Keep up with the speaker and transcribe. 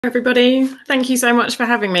Everybody, thank you so much for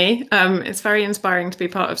having me. It's very inspiring to be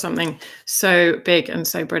part of something so big and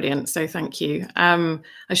so brilliant, so thank you. I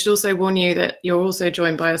should also warn you that you're also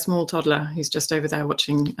joined by a small toddler who's just over there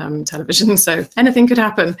watching television, so anything could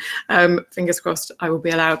happen. Fingers crossed I will be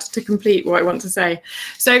allowed to complete what I want to say.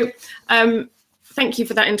 So thank you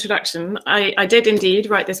for that introduction. I did indeed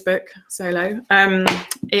write this book solo.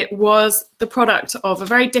 It was the product of a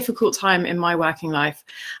very difficult time in my working life,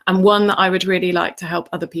 and one that I would really like to help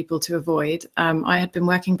other people to avoid. I had been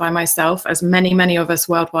working by myself, as many of us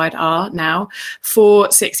worldwide are now, for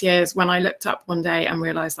 6 years, when I looked up one day and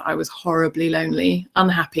realized that I was horribly lonely,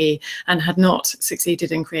 unhappy, and had not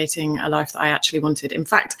succeeded in creating a life that I actually wanted. In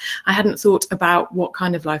fact, I hadn't thought about what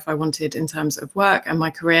kind of life I wanted in terms of work and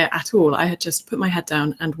my career at all. I had just put my head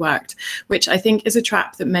down and worked, which I think is a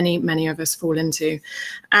trap that many of us fall into.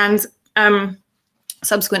 And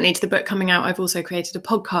subsequently to the book coming out, I've also created a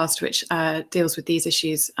podcast which deals with these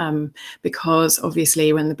issues, because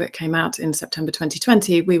obviously when the book came out in September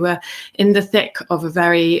 2020, we were in the thick of a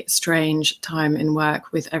very strange time in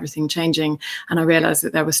work with everything changing. And I realized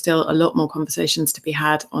that there were still a lot more conversations to be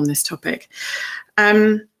had on this topic.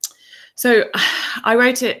 So I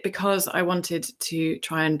wrote it because I wanted to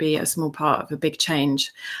try and be a small part of a big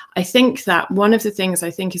change. I think that one of the things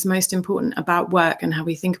I think is most important about work and how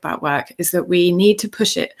we think about work is that we need to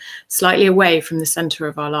push it slightly away from the center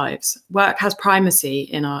of our lives. Work has primacy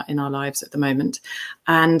in our lives at the moment,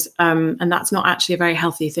 and that's not actually a very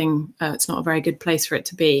healthy thing. It's not a very good place for it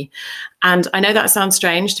to be. And I know that sounds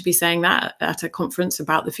strange to be saying that at a conference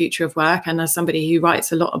about the future of work, and as somebody who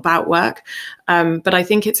writes a lot about work, but I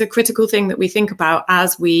think it's a critical thing that we think about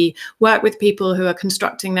as we work with people who are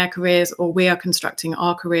constructing their careers, or we are constructing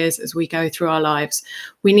our careers as we go through our lives.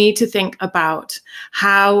 We need to think about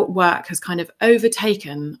how work has kind of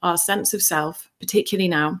overtaken our sense of self, particularly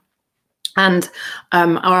now, and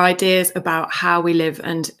our ideas about how we live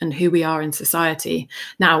and who we are in society.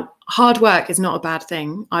 Now, hard work is not a bad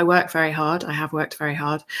thing. I work very hard. I have worked very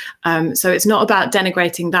hard. So it's not about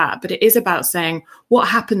denigrating that, but it is about saying what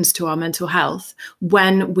happens to our mental health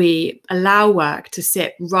when we allow work to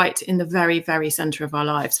sit right in the very center of our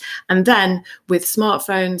lives. And then with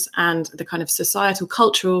smartphones and the kind of societal,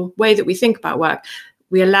 cultural way that we think about work,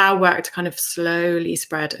 we allow work to kind of slowly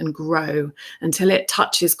spread and grow until it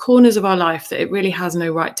touches corners of our life that it really has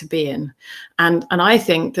no right to be in. And I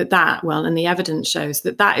think that, well, and the evidence shows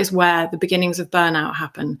that is where the beginnings of burnout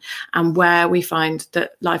happen, and where we find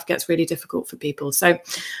that life gets really difficult for people. So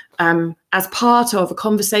as part of a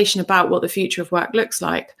conversation about what the future of work looks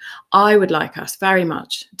like, I would like us very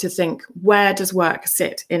much to think, where does work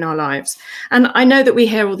sit in our lives? And I know that we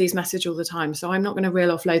hear all these messages all the time, so I'm not going to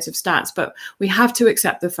reel off loads of stats, but we have to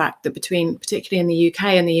accept the fact that particularly in the UK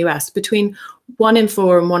and the US, between 1 in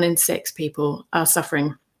 4 and 1 in 6 people are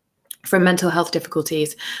suffering from mental health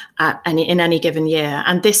difficulties in any given year.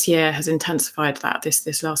 And this year has intensified that.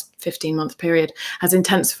 This last 15-month period has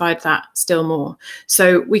intensified that still more.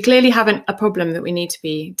 So we clearly have a problem that we need to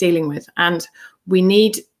be dealing with. And we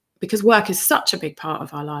need, because work is such a big part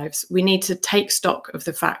of our lives, we need to take stock of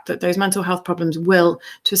the fact that those mental health problems will,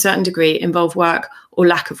 to a certain degree, involve work or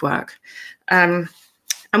lack of work. And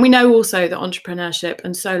we know also that entrepreneurship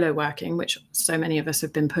and solo working, which so many of us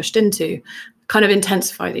have been pushed into, kind of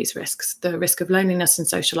intensify these risks. The risk of loneliness and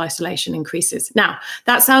social isolation increases. Now,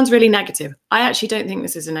 that sounds really negative. I actually don't think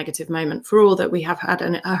this is a negative moment, for all that we have had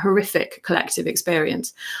a horrific collective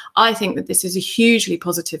experience. I think that this is a hugely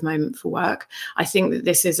positive moment for work. I think that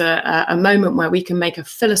this is a moment where we can make a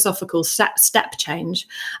philosophical step change,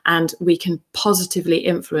 and we can positively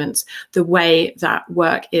influence the way that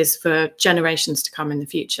work is for generations to come in the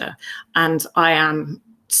future. And I am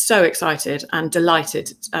so excited and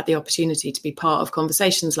delighted at the opportunity to be part of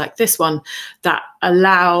conversations like this one that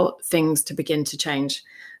allow things to begin to change.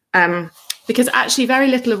 Because actually very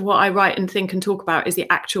little of what I write and think and talk about is the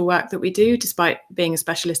actual work that we do, despite being a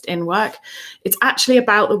specialist in work. It's actually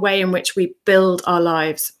about the way in which we build our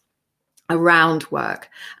lives around work,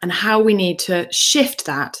 and how we need to shift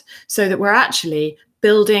that so that we're actually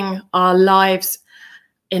building our lives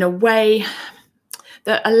in a way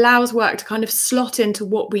that allows work to kind of slot into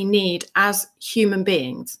what we need as human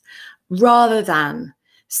beings, rather than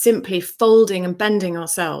simply folding and bending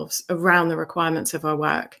ourselves around the requirements of our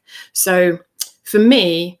work. So for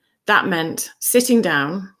me, that meant sitting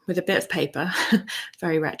down with a bit of paper,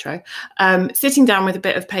 very retro, sitting down with a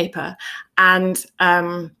bit of paper and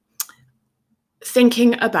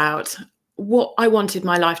thinking about what I wanted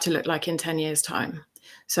my life to look like in 10 years' time.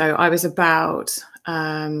 So I was about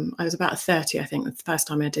I was about 30, I think, the first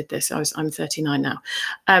time I did this. I'm 39 now.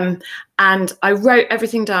 And I wrote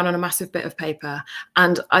everything down on a massive bit of paper.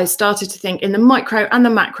 And I started to think in the micro and the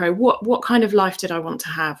macro, what kind of life did I want to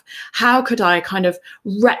have? How could I kind of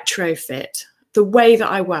retrofit the way that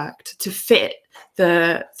I worked to fit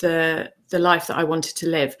the life that I wanted to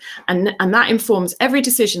live, and that informs every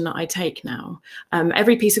decision that I take now,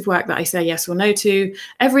 every piece of work that I say yes or no to,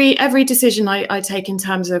 every decision I take in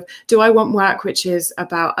terms of, do I want work which is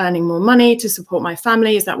about earning more money to support my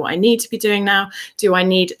family? Is that what I need to be doing now? Do I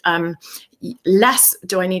need less?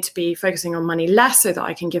 Do I need to be focusing on money less so that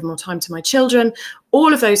I can give more time to my children?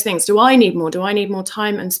 All of those things. Do I need more? Do I need more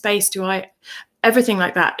time and space? Everything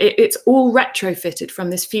like that. It's all retrofitted from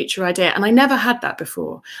this future idea. And I never had that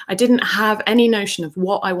before. I didn't have any notion of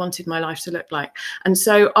what I wanted my life to look like. And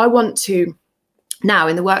so I want to now,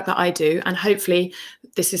 in the work that I do, and hopefully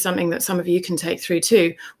this is something that some of you can take through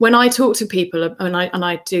too, when I talk to people, and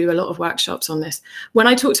I do a lot of workshops on this, when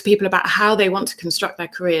I talk to people about how they want to construct their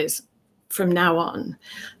careers from now on,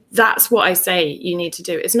 that's what I say you need to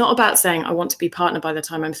do. It's not about saying, I want to be partner by the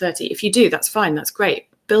time I'm 30. If you do, that's fine, that's great.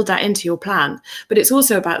 Build that into your plan. But it's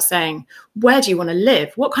also about saying, where do you want to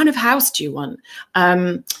live? What kind of house do you want?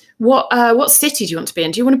 What city do you want to be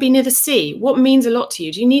in? Do you want to be near the sea? What means a lot to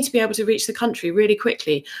you? Do you need to be able to reach the country really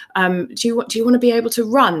quickly? Do you want to be able to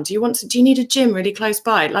run? Do you need a gym really close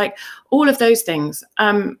by? Like all of those things.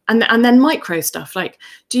 And then micro stuff, like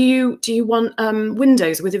do you want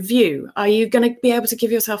windows with a view? Are you going to be able to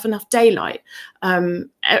give yourself enough daylight?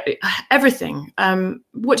 Everything.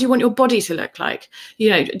 What do you want your body to look like?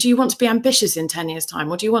 Do you want to be ambitious in 10 years time,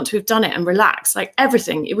 or do you want to have done it and relax? Like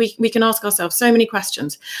everything. We can ask ourselves so many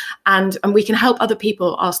questions, and we can help other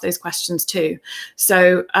people ask those questions too.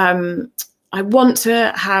 So I want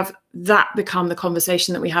to have that become the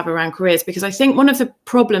conversation that we have around careers, because I think one of the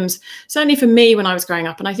problems, certainly for me when I was growing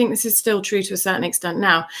up, and I think this is still true to a certain extent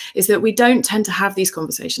now, is that we don't tend to have these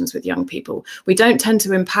conversations with young people. We don't tend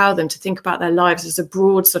to empower them to think about their lives as a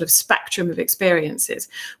broad sort of spectrum of experiences.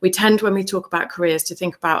 We tend, when we talk about careers, to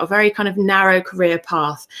think about a very kind of narrow career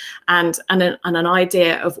path and an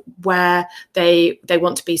idea of where they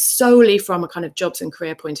want to be solely from a kind of jobs and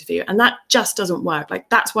career point of view. And that just doesn't work. Like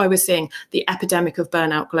that's why we're seeing the epidemic of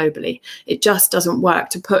burnout globally. It just doesn't work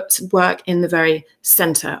to put work in the very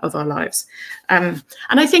center of our lives. And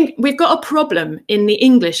I think we've got a problem in the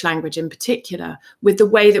English language in particular with the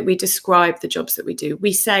way that we describe the jobs that we do.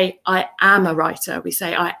 We say, I am a writer. We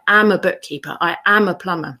say, I am a bookkeeper. I am a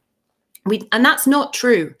plumber. And that's not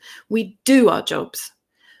true. We do our jobs.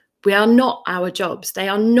 We are not our jobs. They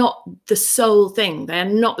are not the sole thing. They are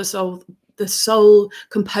not the sole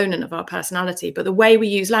component of our personality, but the way we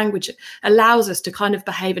use language allows us to kind of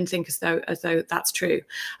behave and think as though that's true,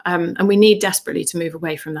 and we need desperately to move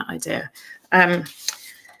away from that idea.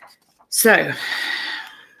 So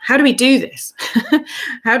how do we do this?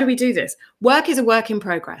 How do we do this? Work is a work in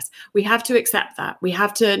progress. We have to accept that. We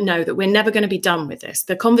have to know that we're never going to be done with this.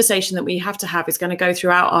 The conversation that we have to have is going to go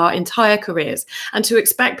throughout our entire careers. And to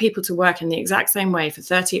expect people to work in the exact same way for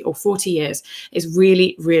 30 or 40 years is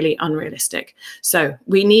really, really unrealistic. So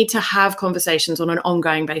we need to have conversations on an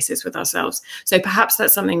ongoing basis with ourselves. So perhaps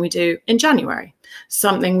that's something we do in January,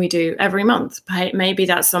 something we do every month. Maybe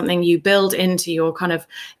that's something you build into your kind of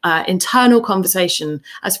internal conversation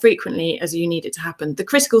as frequently as you need it to happen. The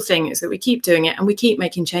critical thing is that we keep doing it and we keep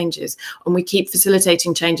making changes, and we keep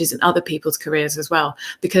facilitating changes in other people's careers as well,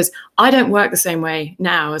 because I don't work the same way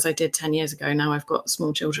now as I did 10 years ago. Now I've got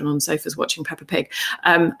small children on sofas watching Peppa Pig,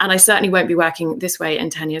 and I certainly won't be working this way in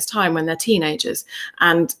 10 years time when they're teenagers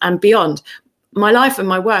and beyond. My life and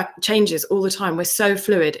my work changes all the time. We're so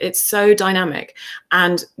fluid. It's so dynamic.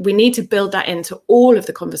 And we need to build that into all of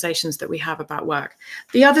the conversations that we have about work.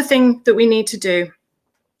 The other thing that we need to do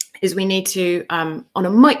is we need to, on a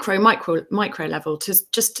micro level,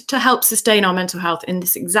 to help sustain our mental health in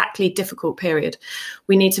this exactly difficult period.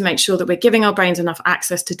 We need to make sure that we're giving our brains enough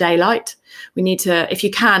access to daylight. We need to, if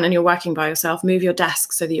you can, and you're working by yourself, move your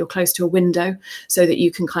desk so that you're close to a window, so that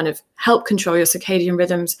you can kind of help control your circadian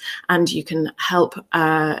rhythms, and you can help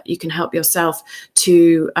yourself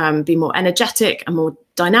to be more energetic and more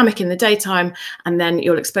dynamic in the daytime, and then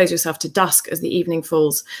you'll expose yourself to dusk as the evening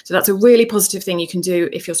falls. So that's a really positive thing you can do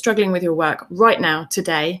if you're struggling with your work right now,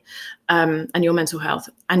 today, and your mental health.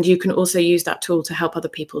 And you can also use that tool to help other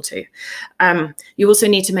people too. You also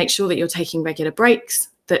need to make sure that you're taking regular breaks,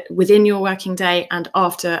 that within your working day and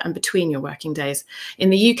after and between your working days. In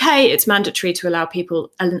the UK, it's mandatory to allow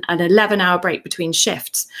people an 11-hour break between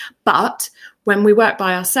shifts, but When we work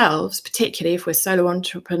by ourselves, particularly if we're solo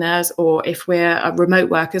entrepreneurs or if we're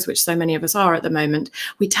remote workers, which so many of us are at the moment,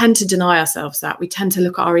 we tend to deny ourselves that. We tend to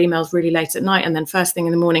look at our emails really late at night, and then first thing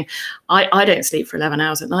in the morning, I don't sleep for 11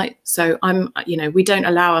 hours at night. So we don't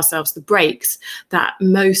allow ourselves the breaks that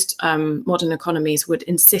most modern economies would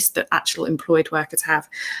insist that actual employed workers have.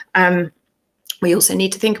 We also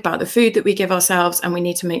need to think about the food that we give ourselves, and we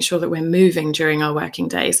need to make sure that we're moving during our working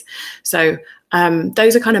days. So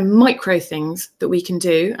those are kind of micro things that we can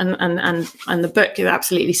do, and the book is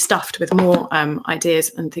absolutely stuffed with more ideas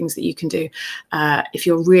and things that you can do if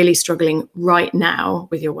you're really struggling right now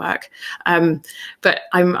with your work. But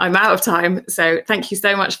I'm out of time, so thank you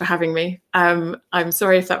so much for having me. I'm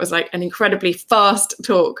sorry if that was like an incredibly fast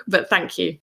talk, but thank you.